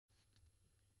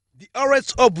The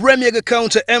arrest of Rwemiyaga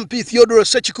MP Theodore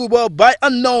Sekikubo by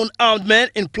unknown armed men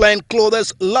in plain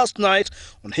clothes last night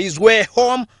on his way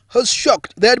home has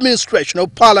shocked the administration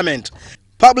of Parliament.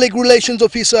 Public Relations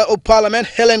Officer of Parliament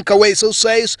Hellen Kaweesa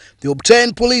says the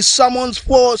obtained police summons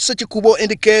for Sekikubo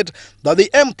indicate that the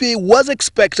MP was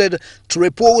expected to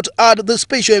report at the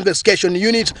Special Investigation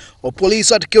Unit of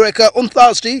Police at Kireka on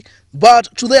Thursday,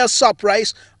 but to their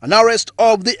surprise, an arrest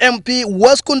of the MP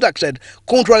was conducted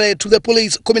contrary to the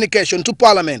police communication to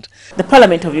Parliament. The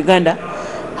Parliament of Uganda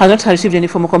has not received any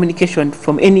formal communication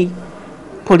from any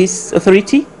police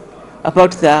authority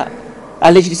about the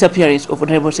alleged disappearance of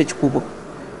Honorable Sekikubo.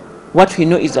 What we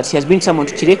know is that he has been summoned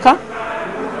to Kireka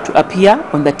to appear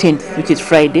on the 10th, which is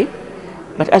Friday.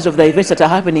 But as of the events that are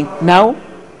happening now,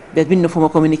 there has been no formal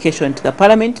communication to the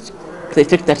Parliament to the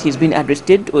effect that he has been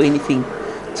arrested or anything.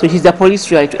 So it is the police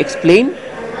really to explain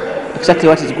exactly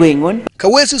what is going on.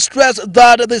 Kaweesa stressed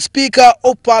that the Speaker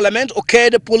of Parliament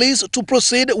okayed the police to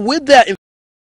proceed with their